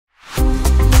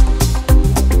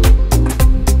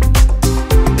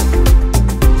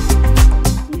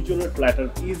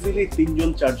Easily 3 জন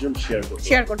 4 জন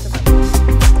share করতে পারে।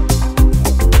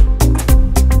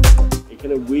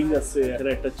 এখানে উইং আছে, এখানে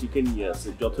একটা চিকেন নিয়ে আছে,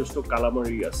 যথেষ্ট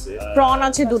কালামারি আছে, প্রন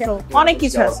আছে দুটো, অনেক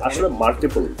কিছু আছে। আসলে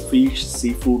মাল্টিপল ফিশ, সি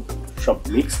ফুড সব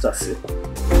মিক্সড আছে।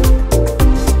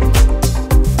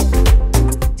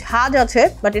 ঝাঁজ আছে,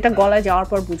 বাট এটা গলায় যাওয়ার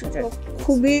পর বুঝা যায়।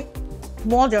 খুবই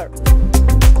মজার।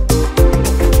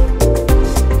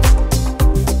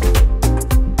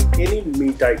 এনি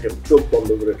মিট আইটেম চোখ বন্ধ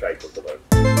করে ট্রাই করতে পারেন।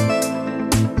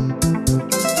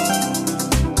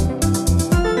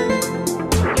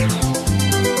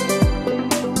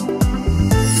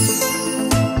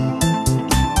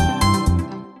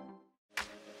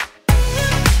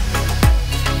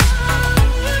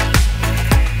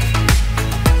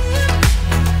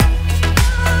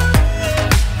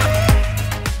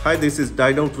 Hi, this is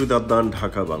Dine Out with Adnan,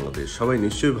 Dhaka, Bangladesh. সবাই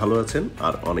নিশ্চয়ই ভালো আছেন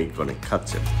আর অনেক অনেক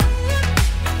খাচ্ছেন।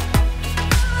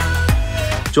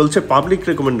 চলছে পাবলিক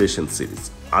রেকমেন্ডেশন সিরিজ।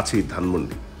 আছি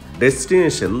Dhanmondi,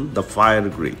 destination the fire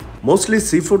grill. Mostly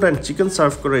sea food and chicken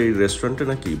serve করে এই রেস্টুরেন্টে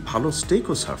নাকি ভালো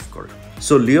স্টেকও সার্ভ করে।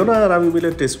 সো লিওনা আর আমি মিলে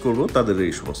টেস্ট করবো তাদের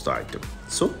এই সমস্ত আইটেম।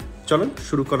 সো চলেন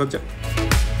শুরু করা যাক।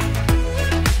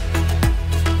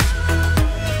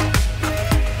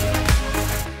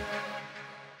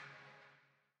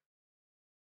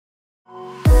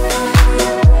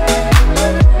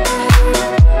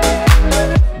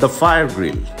 The fire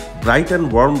grill, bright and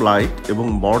warm light এবং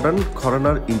মডার্ন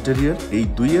ঘরানার ইন্টেরিয়ার, এই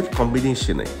দুইয়ের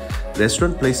কম্বিনেশনে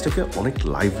রেস্টুরেন্ট প্লেসটাকে অনেক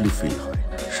লাইভলি ফিল হয়।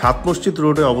 সাত মসজিদ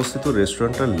রোডে অবস্থিত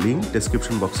রেস্টুরেন্টটার লিঙ্ক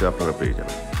ডেসক্রিপশন বক্সে আপনারা পেয়ে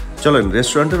যাবেন। চলেন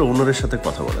রেস্টুরেন্টের ওনারের সাথে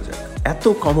কথা বলা যাক। এত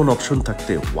কমন অপশন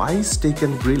থাকতে ওয়াই স্টেক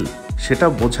অ্যান্ড গ্রিল, সেটা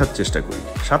বোঝার চেষ্টা করি।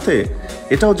 সাথে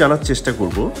এটাও জানার চেষ্টা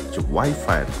করব যে Y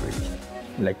fire grill.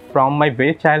 Like from my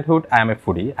very childhood, I am a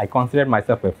foodie. I consider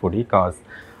myself a foodie because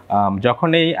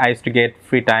যখনই I used to get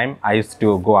free time, I used to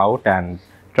go out and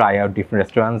try out different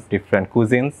restaurants, different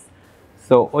cuisines.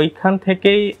 So ওইখান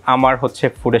থেকেই আমার হচ্ছে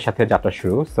ফুডের সাথে যাত্রা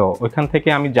শুরু। So ওইখান থেকে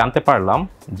আমি জানতে পারলাম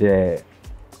যে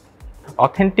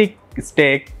অথেন্টিক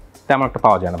স্টেক তেমন একটা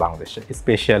পাওয়া যায় না বাংলাদেশে,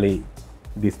 স্পেশালি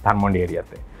দিস ধানমন্ডি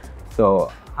এরিয়াতে। সো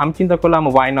আমি চিন্তা করলাম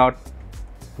why not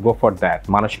go for that,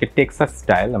 মানুষকে টেক্সাস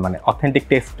স্টাইল, মানে অথেন্টিক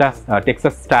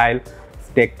টেক্সাস স্টাইল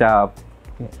স্টেকটা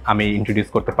আমি ইন্ট্রোডিউস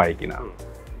করতে পারি কিনা।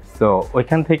 তো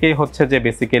ওইখান থেকেই হচ্ছে যে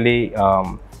বেসিক্যালি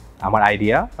আমার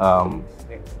আইডিয়া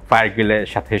ফায়ার গ্রিলের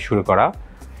সাথে শুরু করা।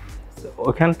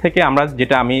 ওইখান থেকে আমরা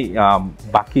যেটা আমি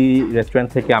বাকি রেস্টুরেন্ট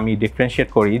থেকে আমি ডিফারেন্সিয়েট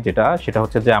করি সেটা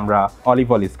হচ্ছে যে আমরা অলিভ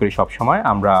অয়েল ইউজ করি সবসময়,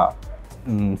 আমরা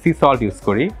সি সল্ট ইউজ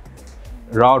করি,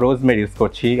 রোজমেরি ইউজ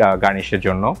করছি গার্নিশের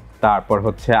জন্য। তারপর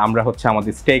হচ্ছে আমরা হচ্ছে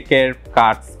আমাদের স্টেকের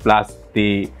Katz plus the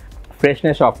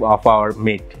freshness of our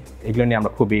meet, এগুলো নিয়ে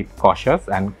আমরা খুবই কশাস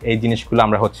অ্যান্ড এই জিনিসগুলো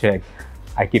আমরা হচ্ছে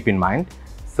I keep in mind.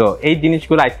 So এই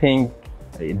জিনিসগুলো I think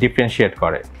differentiate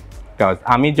করে, বিকজ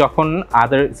আমি যখন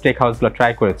আদার স্টেক হাউসগুলো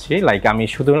ট্রাই করেছি, লাইক আমি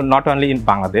শুধু নট অনলি ইন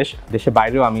বাংলাদেশ, দেশের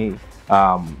বাইরেও আমি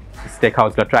স্টেক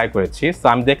হাউসগুলো ট্রাই করেছি। সো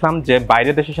আমি দেখলাম যে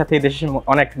বাইরের দেশের সাথে এই দেশের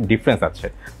অনেক ডিফারেন্স আছে।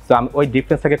 সো আমি ওই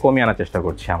ডিফারেন্সটাকে কমিয়ে আনার চেষ্টা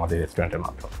করছি আমাদের রেস্টুরেন্টের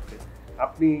মাধ্যমে।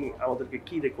 আপনি আমাদেরকে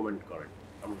কি রেকমেন্ড করেন,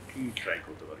 আমরা কি ট্রাই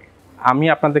করতে পারি? আমি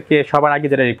আপনাদেরকে সবার আগে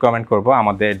যেটা রিকমেন্ড করব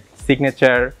আমাদের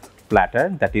signature platter,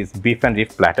 that is beef and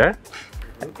reef platter.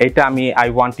 এটা আমি I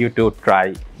want you to try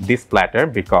this platter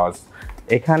because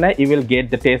এখানে you will get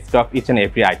the taste of each and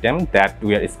every item that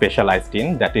we are specialized in,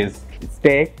 that is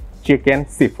steak, chicken,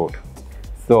 seafood.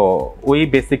 So we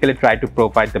basically try to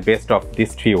provide the best of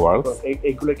these three worlds.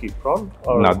 এগুলো কি prawn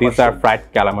or no, these are fried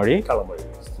calamari.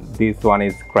 This one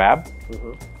is crab,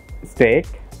 steak,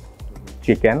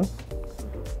 chicken,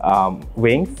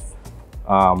 wings.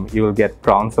 You will get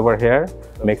prawns over here,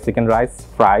 Mexican rice,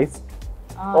 fries.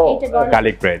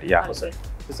 Garlic bread, yeah.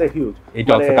 It's a huge. It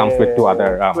also comes with two other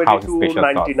house special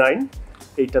sauce. $22.99.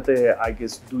 এটাতে I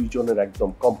guess দুইজনের একদম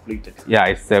complete.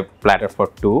 Yeah, it's a platter for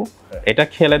two. এটা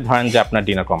খেলে ধরেন যে আপনার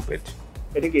dinner complete.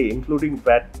 এটা কি ইনক্লুডিং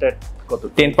VAT কত?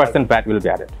 10% VAT will be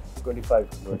added. 25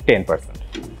 10%.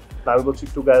 আমি বলছি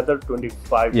টুগেদার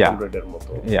 2500 এর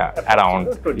মতো। Yeah, around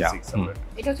 2600.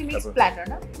 এটা হচ্ছে মিক্সড প্ল্যাটার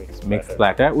না? Mixed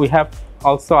platter. We have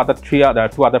also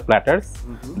two other platters.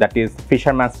 That is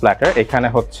fisherman's platter. এখানে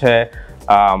হচ্ছে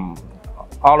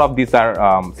all of these are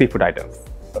seafood items.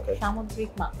 Okay.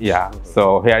 সামুদ্রিক মাছ। Yeah. So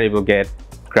here you will get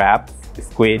crabs,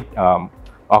 squid,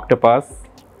 octopus,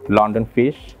 London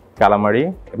fish, calamari,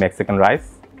 Mexican rice,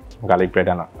 garlic bread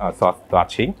and sauce তো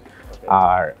আছেই।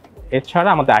 আর এছাড়া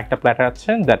আমাদের আরেকটা platter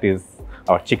আছে, that is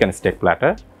our chicken steak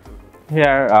platter.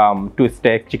 Here two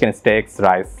chicken steaks,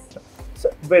 rice,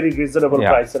 very reasonable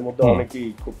Yeah. প্রাইসের মধ্যে অনেকেই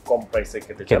খুব কম প্রাইসে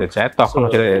খেতে চায় তখন So,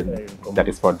 হচ্ছে এরকম দ্যাট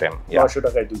ইজ ফর देम 900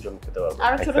 টাকায় দুজন খেতে পারবে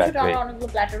আর ছোট ছোট Exactly. আমরা অনেকগুলো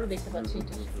প্ল্যাটারও দেখতে পাচ্ছি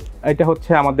এটা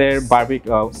হচ্ছে আমাদের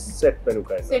set menu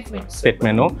kind set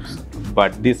menu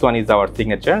but this one is our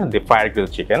signature the fire grill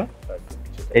chicken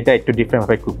এটা একটু ডিফারেন্ট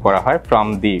ভাবে কুক করা হয় from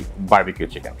the barbecue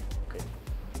chicken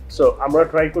so আমরা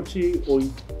ট্রাই করছি ওই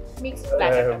mix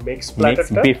platter mix mix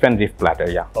প্ল্যাটারটা beef and beef platter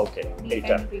ওকে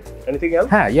এইটা anything else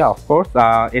হ্যাঁ অফ কোর্স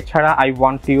এছাড়া I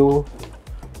want you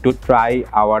to try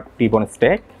our টিবোন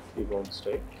stake টিবোন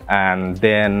stake and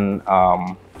then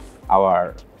our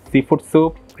seafood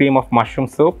soup, cream of mushroom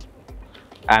soup,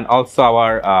 and also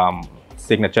our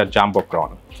signature jumbo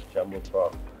prawn. Jumbo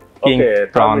prawn. King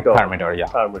prawn thermidor. thermidor, yeah.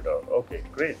 Thermidor. Okay,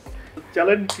 great.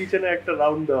 চলেন কিচেনে একটা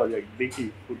round দেওয়া যাক দেখি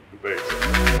food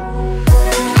preparation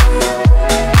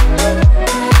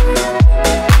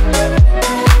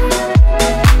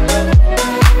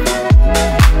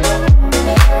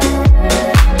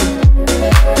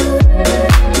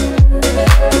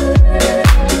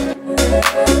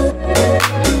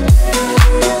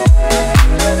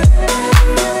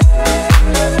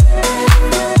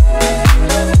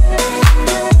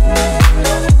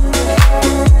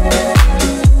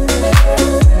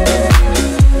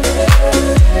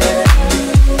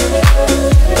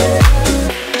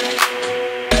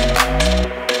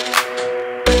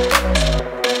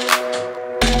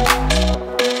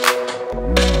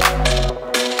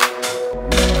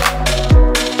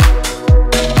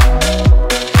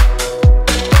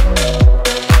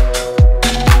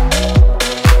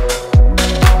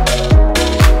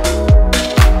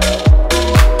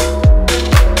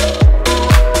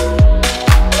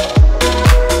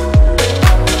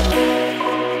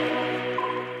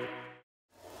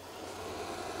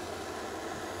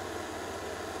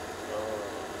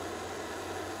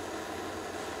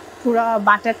পুরো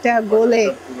বাটারটা গলে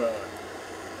পুরো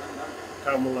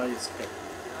ক্যারামেলাইজ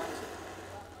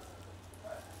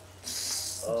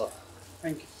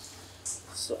থ্যাংক ইউ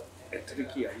সো এটা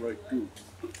কি আমরা একটু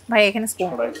ভাই এখানে স্পুন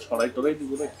ছড়াই টড়াই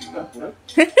দিব না কি না পুরো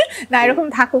না এরকম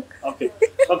থাকুক ওকে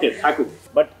ওকে থাকুক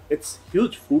বাট ইটস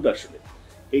হিউজ ফুড আসলে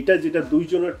এটা যেটা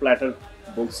দুইজনের প্ল্যাটার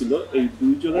বলছিল এই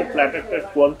দুইজনের প্ল্যাটারটার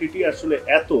কোয়ান্টিটি আসলে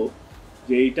এত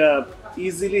যে এটা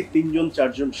ইজিলি তিনজন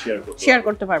চারজন শেয়ার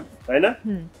করতে পারবে তাই না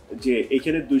যে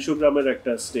এখানে 200 গ্রামের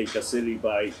একটা স্টেক আছে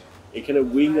রিবাই এখানে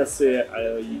উইং আছে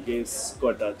গেস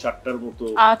কয়টা চারটার মতো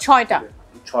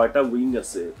ছয়টা উইং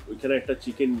আছে ওইখানে একটা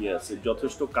চিকেন নিয়ে আছে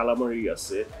যথেষ্ট কালামারি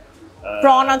আছে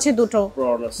প্রন আছে দুটো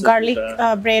প্রন আছে গার্লিক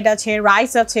ব্রেড আছে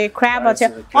রাইস আছে ক্র্যাব আছে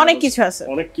অনেক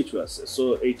কিছু আছে সো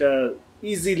এটা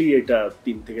ইজিলি এটা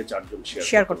 3 থেকে 4 জন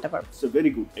শেয়ার করতে পারবে সো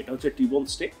ভেরি গুড এটা হচ্ছে টিবোন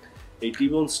স্টেক এই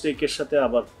টিবোন স্টেকের সাথে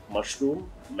আবার মাশরুম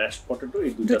ম্যাশড পটেটো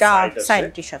এই দুটো সাইড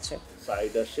ডিশ আছে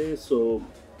সো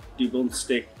টিবোন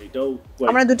স্টেক এটাও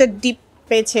আমরা দুটো ডিপ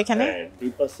পেয়েছি এখানে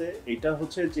ডিপ আছে এটা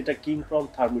হচ্ছে যেটা কিং ফ্রম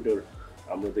থার্মিডোর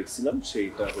আমরা দেখছিলাম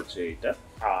সেইটা হচ্ছে এটা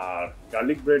আর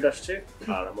গার্লিক ব্রেড আসছে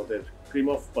আর আমাদের cream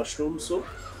of mushroom soup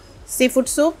seafood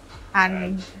soup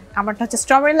and আমারটা হচ্ছে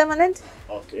স্ট্রবেরি লেমনেড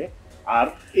ওকে আর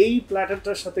এই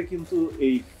প্ল্যাটারটার সাথে কিন্তু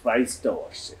এই ফ্রাইসটাও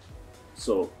আসছে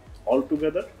সো অল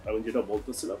টুগেদার আমি যেটা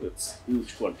বলতেছিলাম ইটস হিউজ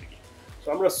কোয়ান্টিটি সো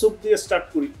আমরা স্যুপ দিয়ে স্টার্ট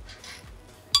করি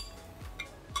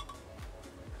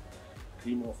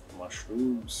cream of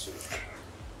mushroom soup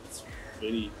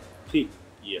very thick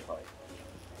হয়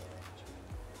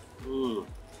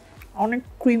অনেক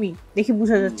ক্রিমি দেখি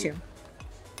বোঝা যাচ্ছে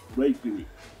ভেরি ক্রিমি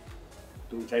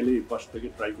তুমি চাইলে এই পাশ থেকে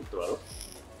ট্রাই করতে পারো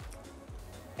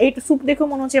এইটা স্যুপ দেখে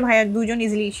মনে হচ্ছে ভাইয়া দুজন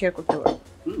ইজিলি শেয়ার করতে পারবে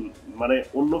মানে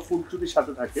অন্য ফুড যদি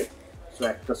সাথে থাকে সো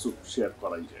একটা স্যুপ শেয়ার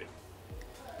করাই যায়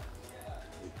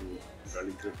একটু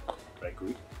গার্লিক ট্রাই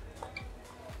করি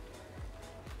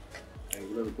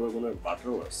এগুলোর উপরে কোনো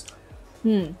বাটারও আছে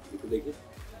একটু দেখি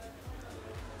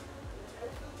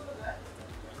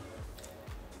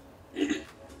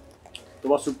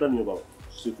তোমার স্যুপটা নিয়ে বাবা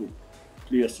সিফুড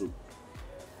ক্লিয়ার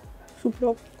স্যুপটা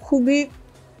খুবই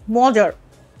মজার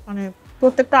মানে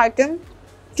প্রত্যেকটা আইটেম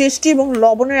টেস্টি এবং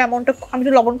লবণের অ্যামাউন্টটা আমি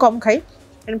তো লবণ কম খাই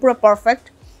এটা পুরো পারফেক্ট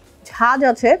ঝাঁজ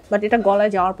আছে বাট এটা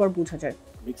গলায় যাওয়ার পর বোঝা যায়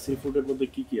মিক্স সি ফুডের মধ্যে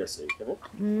কি কি আছে এখানে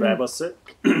ক্র্যাব আছে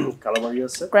কালামারি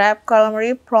আছে ক্র্যাব কালামারি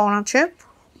প্রন আছে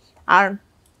আর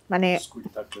মানে স্কুইড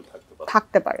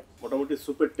থাকতে পারে মোটামুটি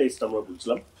সুপের টেস্ট আমরা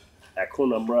বুঝলাম এখন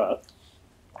আমরা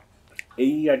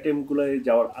এই আইটেমগুলোয়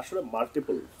যাওয়ার আসলে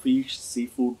মাল্টিপল ফিশ সি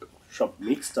ফুড সব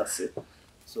মিক্সড আছে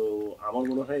সো আমার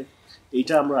মনে হয়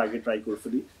এইটা আমরা আগে ট্রাই করে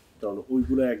ফেলি কারণ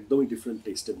ওইগুলো একদমই ডিফারেন্ট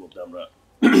টেস্টের মধ্যে আমরা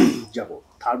যাব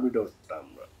থার্মিডরটা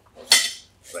আমরা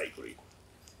ট্রাই করি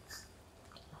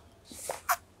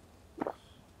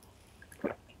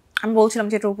আমি বলছিলাম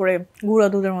যে এটার উপরে গুঁড়া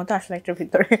দুধের মতো আসলে একটার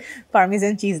ভিতরে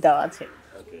পারমিজান চিজ দেওয়া আছে।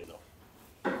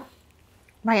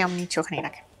 ভাই আমি নিচ্ছি ওখানেই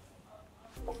রাখেন।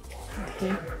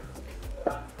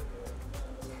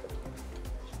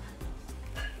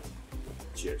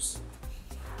 Cheers.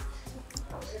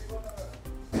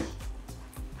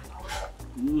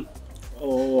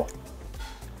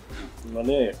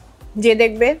 মানে যে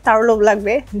দেখবে তারও লোভ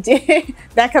লাগবে, যে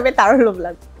দেখাবে তারও লোভ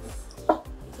লাগবে।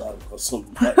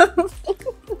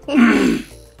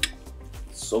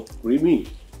 So creamy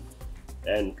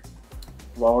and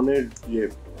prawn-এর যে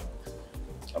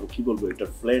আমি কি বলবো এটা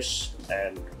ফ্লেশ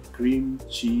এন্ড ক্রিম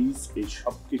চিজ এই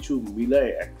সব কিছু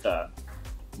মিলায় একটা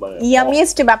মানে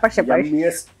ইয়ামিয়েস্ট ব্যাপার স্যাপার,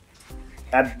 yummiest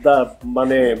at the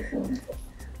মানে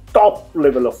top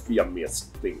level of yummiest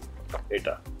thing.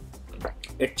 এটা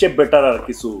এর চেয়ে বেটার আর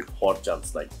কিছু হওয়ার চান্স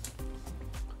নাই।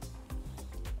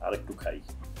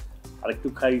 আরেকটু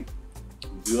খাই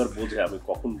ভিউয়ার বোঝে আমি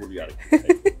কখন বলি আরেকটু খাই।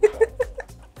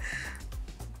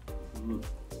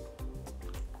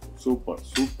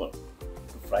 সুপার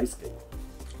ফ্রাইস খাই।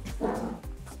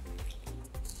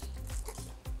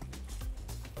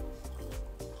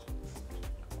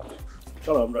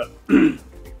 চলো আমরা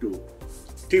একটু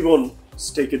টিবন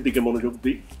স্টেকের দিকে মনোযোগ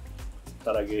দিই।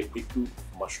 তার আগে একটু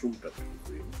মাশরুমটা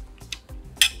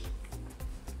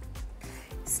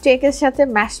স্টেকের সাথে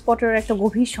ম্যাশ পটেটোর একটা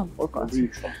গভীর সম্পর্ক আছে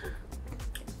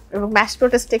এবং ম্যাশ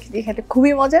পটেটো স্টেক দিয়ে খেতে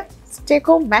খুবই মজা।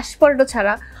 স্টেকও ম্যাশ পটেটো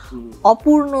ছাড়া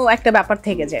অপূর্ণ একটা ব্যাপার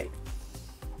থেকে যায়।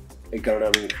 এই কারণে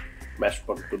আমি ম্যাশ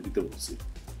পটেটো দিতে বলছি।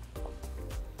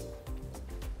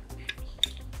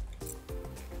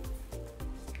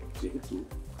 যেহেতু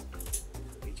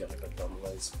এই জায়গাটা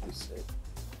নর্মালাইজ হয়েছে,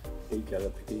 এই জায়গা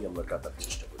থেকেই আমরা কাটার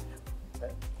চেষ্টা করি।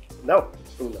 নাও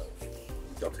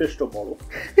যথেষ্ট বড়।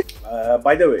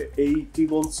 বাই দ্য ওয়ে এই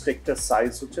টিবোন স্টেকটার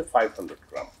সাইজ হচ্ছে 500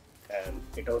 গ্রাম এন্ড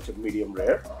এটা হচ্ছে মিডিয়াম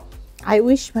রেয়ার। আই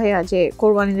উইশ ভাইয়া যে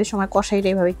কোরবানির সময় কষাইটা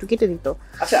এইভাবে একটু কেটে দিত।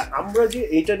 আচ্ছা আমরা যে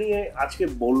এইটা নিয়ে আজকে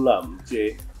বললাম যে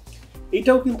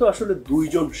এটাও কিন্তু আসলে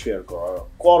দুইজন শেয়ার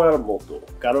করার মতো,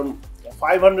 কারণ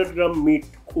 500 গ্রাম মিট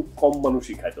খুব কম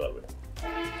মানুষই খাইতে পারবে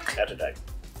এট এ টাইম,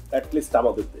 অ্যাট লিস্ট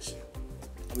আমাদের দেশে।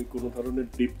 আমি কোনো ধরনের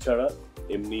ডিপ ছাড়া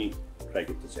এমনি ট্রাই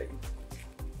করতে চাই।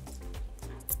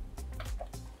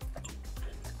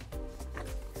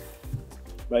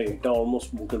 ভাই এটা অলমোস্ট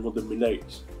মুখের মধ্যে মিলাই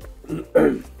গেছে।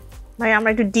 ভাই আমরা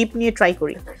একটু ডিপ নিয়ে ট্রাই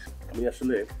করি।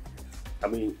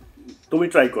 তুমি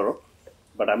ট্রাই করো,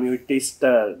 বাট আমি ওই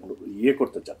টেস্টটা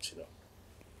করতে চাচ্ছি না।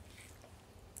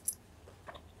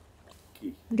 কি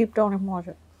ডিপটা অনেক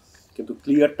মজা, কিন্তু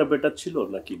ক্লিয়ারটা বেটার ছিল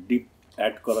নাকি ডিপ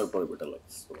অ্যাড করার পরে বেটার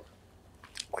লাগছে?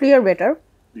 Clear better.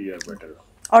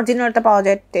 অরিজিনালটা পাওয়া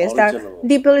যায় টেস্ট, আর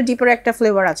ডিপের একটা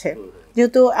ফ্লেভার আছে।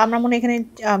 যেহেতু আমরা মনে এখানে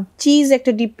চিজ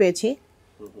একটা ডিপ পেয়েছি,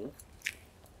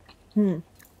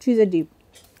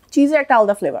 চিজের একটা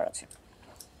আলাদা ফ্লেভার আছে।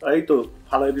 তাই তো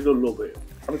ফালাই দিল লোভে।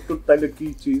 আমি তো তাইলে কি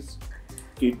চিজ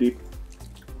কি ডিপ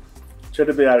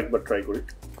সেটা দিয়ে আরেকবার ট্রাই করি।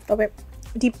 তবে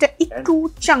ডিপটা একটু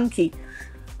চাঙ্কি।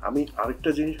 আমি আরেকটা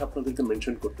জিনিস আপনাদেরকে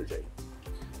মেনশন করতে চাই,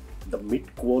 দ্য মিট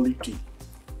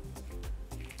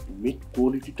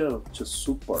কোয়ালিটিটা হচ্ছে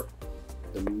সুপার।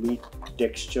 দ্য মিট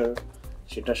টেক্সচার,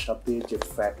 সেটার সাথে যে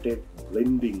ফ্যাটের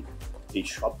ব্লেন্ডিং, এই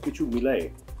সব কিছু মিলায়ে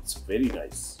it's very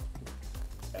nice.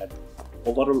 And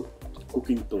overall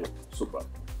cooking তো super.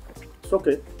 It's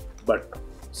okay, but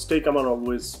stake আমার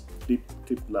অলওয়েজ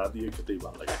ডিপ না দিয়ে খেতেই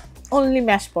ভালো লাগে। অনলি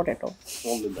ম্যাশ পটেটো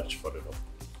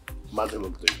মাঝে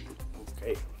মধ্যে।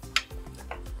 ওকে,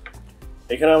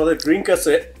 এখানে আমাদের ড্রিঙ্ক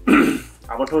আছে।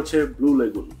 আমারটা হচ্ছে ব্লু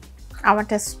লেগুন,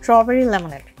 আমারটা strawberry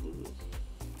lemonade.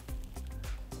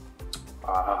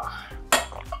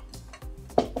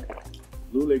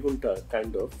 Blue লেগুনটা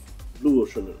kind of blue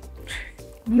ওশনের মতো।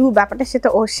 ব্লু ব্যাপারটা সেটা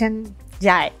ওশান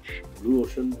যায়। Blue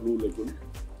ocean, blue lagoon,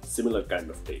 similar kind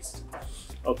of test.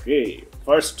 Okay,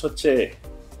 first হচ্ছে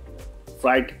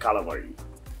ফ্রাইড কালামারি।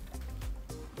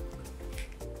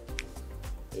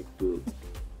 একটু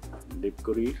ডিপ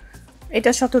করি।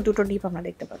 এটার সাথে দুটো ডিপ আমরা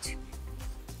দেখতে পাচ্ছি।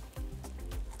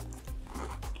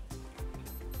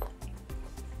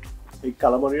 এই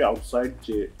কালামারির আউটসাইড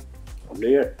যে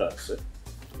লেয়ারটা আছে,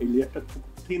 এই লেয়ারটা খুব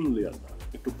থিন লেয়ার না,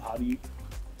 একটু ভারী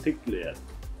থিক লেয়ার।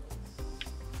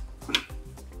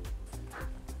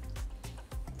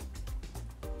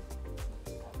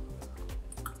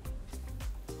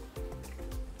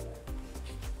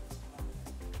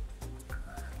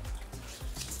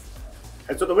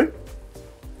 খাইছো তুমি?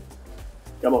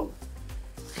 কেমন?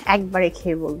 একবারে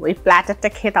খেয়ে বলবো, এই প্ল্যাটারটা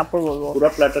খেয়ে তারপর বলবো। পুরো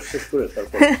প্ল্যাটার শেষ করে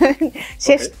তারপর?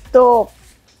 শেষ তো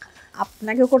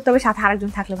আপনাকেও করতে হবে, সাথে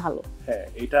আরেকজন থাকলে ভালো। হ্যাঁ,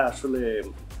 এটা আসলে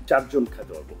 4 জন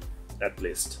খেতে পারবো অ্যাট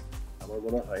লিস্ট। আমার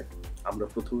মনে হয় আমরা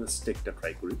প্রথমে স্টেকটা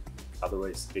ট্রাই করি,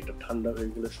 আদারওয়াইজ এটা ঠান্ডা হয়ে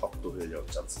গেলে শক্ত হয়ে যাওয়ার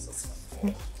চান্সেস আছে।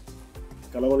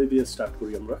 কালামারি দিয়ে স্টার্ট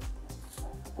করি আমরা।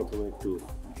 প্রথমে একটু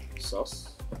সস,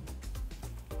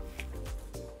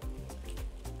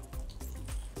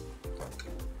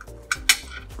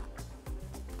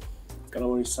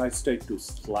 কালামারির সাইজটা একটু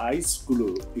স্লাইসগুলো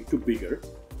একটু বিগার।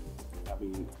 আমি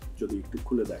যদি একটু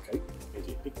খুলে দেখাই, এই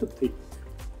যে একটু থিক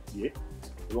দিয়ে,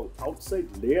 এবং আউটসাইড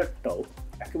লেয়ারটাও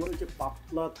একেবারে যে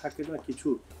পাতলা থাকে না, কিছু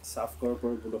সার্ভ করার পর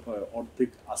মনে হয়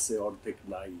অর্ধেক আছে অর্ধেক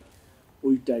নাই,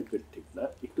 ওই টাইপের ঠিক না,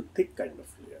 একটু থিক কাইন্ড অফ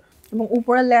লেয়ার। এবং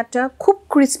উপরের লেয়ারটা খুব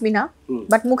ক্রিসপি না,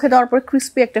 বাট মুখে দেওয়ার পর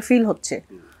ক্রিসপি একটা ফিল হচ্ছে।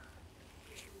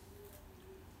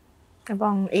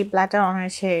 এবং এই প্ল্যাটার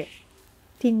অনায়াসে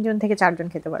 3 থেকে 4 জন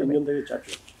খেতে পারবে। 3 থেকে 4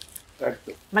 জন,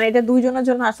 একদম। মানে এটা 2 জনের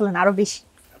জন্য আসলে না, আরো বেশি।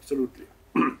 অ্যাবসলিউটলি।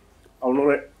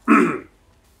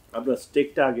 আমরা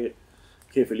স্টেকটা আগে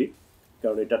খেয়ে ফেলি,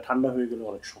 কারণ এটা ঠান্ডা হয়ে গেলে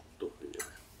অনেক শক্ত হয়ে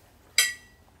যাবে।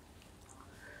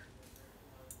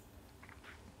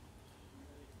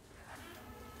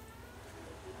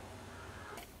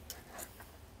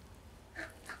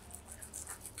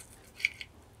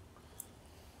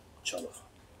 চলো,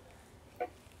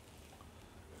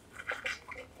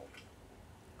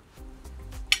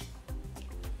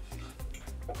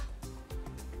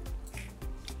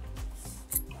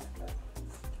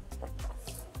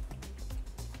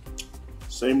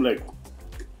 সেম লাইক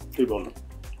কি বল,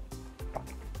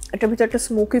 এটার ভিতরে একটা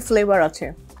স্মোকি ফ্লেভার আছে।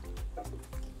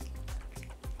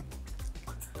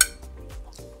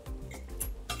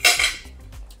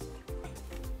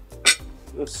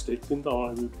 স্টেক কিন্তু আমার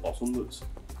খুব পছন্দ হয়েছে।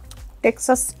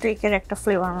 টেক্সাস স্টেকের একটা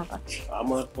ফ্লেভার আমরা পাচ্ছি।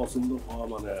 আমার পছন্দ হওয়া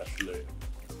মানে আসলে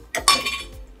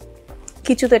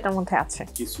কিছু তো এটার মধ্যে আছে,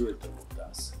 কিছু এটার মধ্যে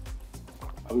আছে।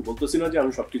 আমি বলতেছি না যে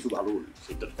আমি সবকিছু ভালো বলি,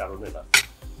 সেটার কারণে না।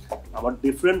 আমার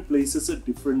ডিফারেন্ট প্লেসেসে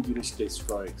ডিফারেন্ট জিনিস টেস্ট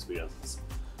করার এক্সপিরিয়েন্স আছে,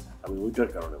 আমি ওইটার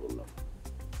কারণে বললাম।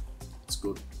 It's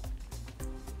good.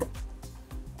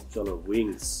 চলো,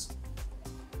 উইংস।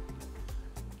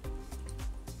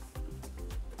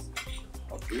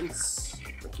 উইংস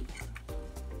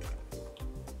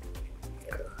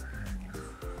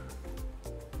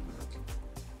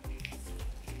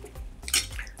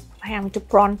ভাই আমি একটু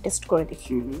প্রন টেস্ট করে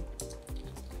দেখি।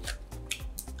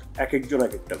 এক একজন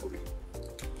এক একটা করি,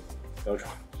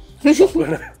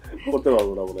 করতে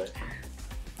পারবো না মনে হয়।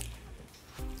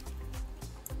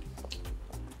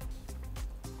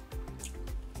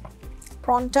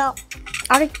 প্রনটা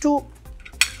আরেকটু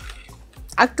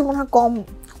মনে হয় কম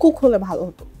কুক হলে ভালো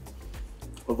হতো।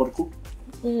 ওভার কুক,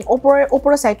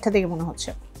 উপরের সাইডটা থেকে মনে হচ্ছে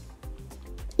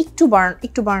একটু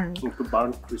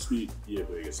বার্ন ক্রিসপি ইয়ে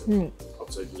হয়ে গেছে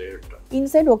আউটসাইড লেয়ারটা।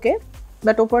 ইনসাইড ওকে,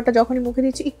 বাট উপরটা যখনই মুখে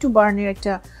দিচ্ছি একটু বার্নের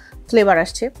একটা ফ্লেভার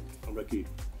আসছে। আমরা কি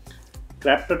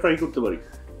ক্র্যাবটা ট্রাই করতে পারি?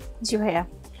 জি ভাইয়া,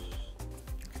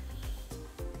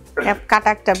 ক্র্যাব কাটা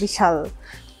একটা বিশাল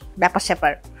ব্যাপার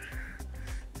স্যাপার।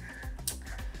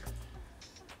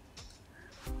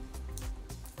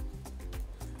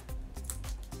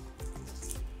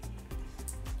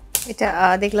 এটা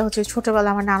দেখলে হচ্ছে ছোটবেলা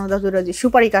আমার নানু দাদুরা যে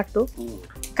সুপারি কাটতো,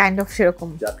 কাইন্ড অফ সেরকম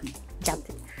জাতি।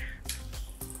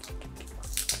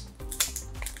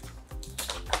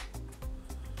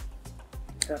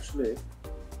 আসলে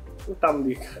টান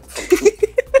দিয়ে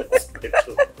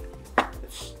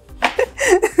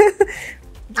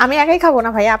আমি একাই খাবো না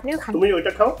ভাই, আপনিও খান। তুমি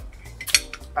ওইটা খাও,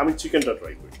 আমি চিকেনটা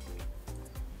ট্রাই করি।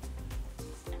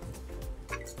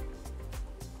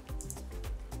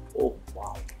 ও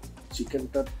ওয়াও,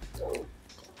 চিকেনটা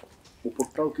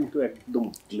উপরটাও কিন্তু একদম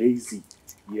গ্লেজি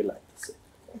ইয়ে লাগছে।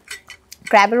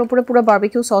 ক্র্যাবের উপরে পুরো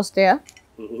বারবিকিউ সস দেয়া,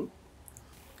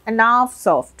 enough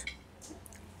soft.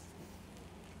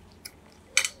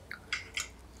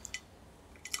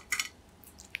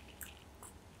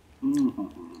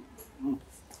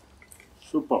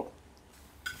 Super.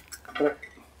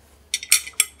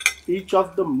 Each of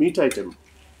the meat item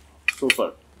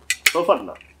so far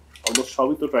না, almost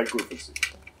সবই তো ট্রাই করে ফেলছি।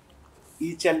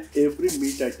 Each and every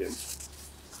meat item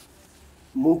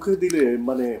মুখে দিলে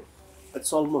মানে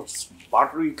it's almost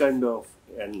buttery kind of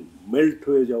and melt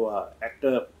হয়ে যাওয়া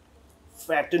একটা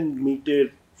fattened meat-এর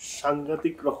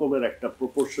সাংঘাতিক রকমের একটা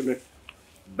proportionate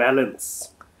balance.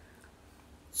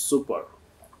 Super.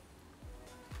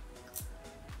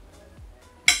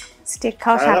 স্টেক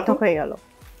খাওয়া সার্থক হয়ে গেল।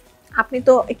 আপনি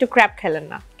তো একটু ক্র্যাব খেলেন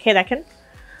না, খেয়ে দেখেন।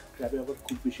 ক্র্যাবে আবার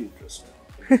খুব বেশি ইন্টারেস্ট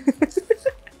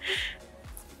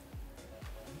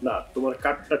না, তোমার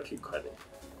কাটটা ঠিক হয়নি,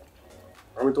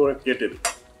 আমি তোমার কেটে দিই।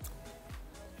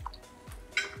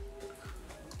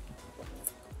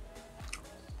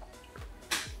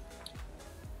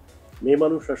 মেয়ে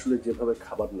মানুষ আসলে যেভাবে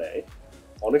খাবার নেয়,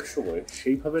 অনেক সময়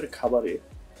সেইভাবে খাবারে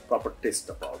প্রপার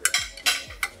টেস্টটা পাওয়া যায়।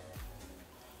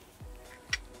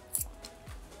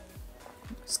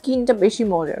 স্কিনটা বেশি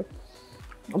মজার,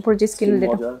 উপরে যে স্কিন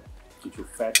লেয়ারটা মজা, কিছু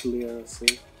ফ্যাট লেয়ার আছে,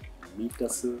 মিট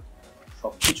আছে,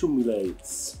 সবকিছু মিলাই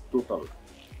টোটাল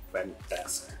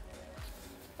ফ্যান্টাস্টিক।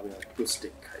 আমি একটু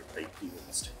স্টেক খাই, তাই কি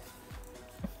স্টেক।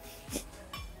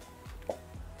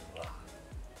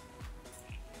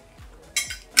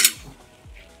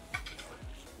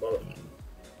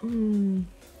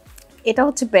 এটা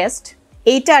হচ্ছে বেস্ট,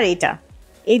 এইটা আর এইটা,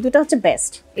 এই দুটো হচ্ছে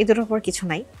বেস্ট, এই দুটোর পর কিছু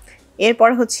নাই। এরপর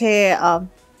হচ্ছে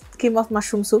cream of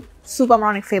mushroom soup, soup আমার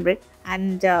অনেক ফেভারিট।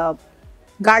 অ্যান্ড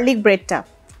গার্লিক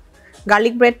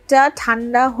ব্রেডটা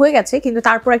ঠান্ডা হয়ে গেছে, কিন্তু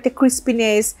তারপর একটা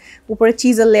ক্রিস্পিনেস, উপরে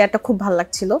চিজের লেয়ারটা খুব ভালো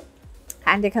লাগছিল।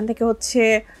 অ্যান্ড এখান থেকে হচ্ছে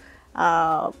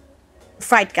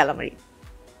ফ্রাইড ক্যালামারি।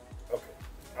 ওকে,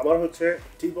 আমার হচ্ছে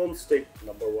টি-বোন স্টেক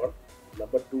নাম্বার 1,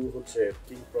 নাম্বার 2 হচ্ছে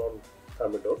king prawn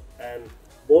thermidor, and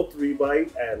both ribeye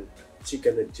and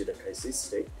চিকেনের যেটা খাইছি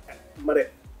স্টেক। মানে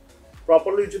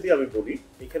প্রপারলি যদি আমি বলি,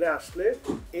 এখানে আসলে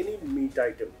any meet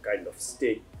item kind of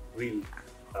stake grill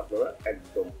আপনারা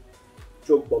একদম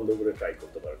চোখ বন্ধ করে ট্রাই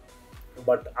করতে পারেন।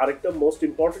 বাট আরেকটা মোস্ট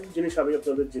ইম্পর্টেন্ট জিনিস আমি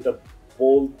আপনাদের যেটা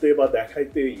বলতে বা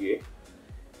দেখাইতে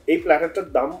এই প্ল্যাটারটার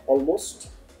দাম অলমোস্ট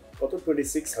কত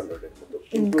 2600 এর মতো,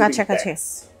 কাছাকাছি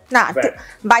না,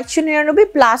 2299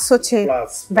 প্লাস হচ্ছে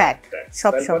ভ্যাট,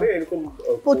 সব এরকম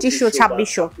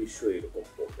 2500-2600 এরকম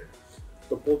পড়বে।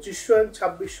 তো 2500 আর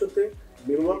 2600 তে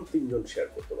মিনিমাম 3 জন শেয়ার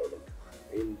করতে পারবেন।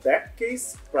 ইন দ্যাট কেস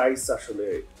প্রাইস আসলে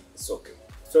ইটস ওকে।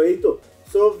 সো এই তো,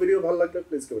 সো ভিডিও ভালো লাগলে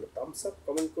please give it a Thums up,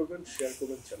 comment করবেন, শেয়ার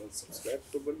করবেন, চ্যানেল সাবস্ক্রাইব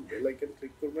করবেন, বেল আইকন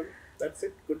ক্লিক করবেন। That's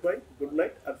it, good bye, good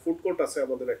night. R food court আছে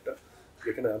আমাদের একটা,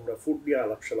 যেখানে আমরা ফুড নিয়ে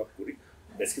আলাপ করি।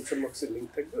 ডেসক্রিপশন বক্সে লিংক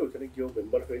থাকবে, ওখানে গিয়েও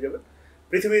মেম্বার হয়ে যাবেন।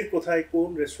 পৃথিবীর কোথায় কোন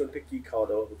রেস্টুরেন্টে কি খাওয়া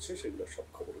দাওয়া হচ্ছে সেগুলো সব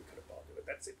খবর ওখানে পাওয়া যাবে।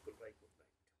 That's it, good bye, good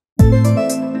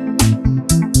night.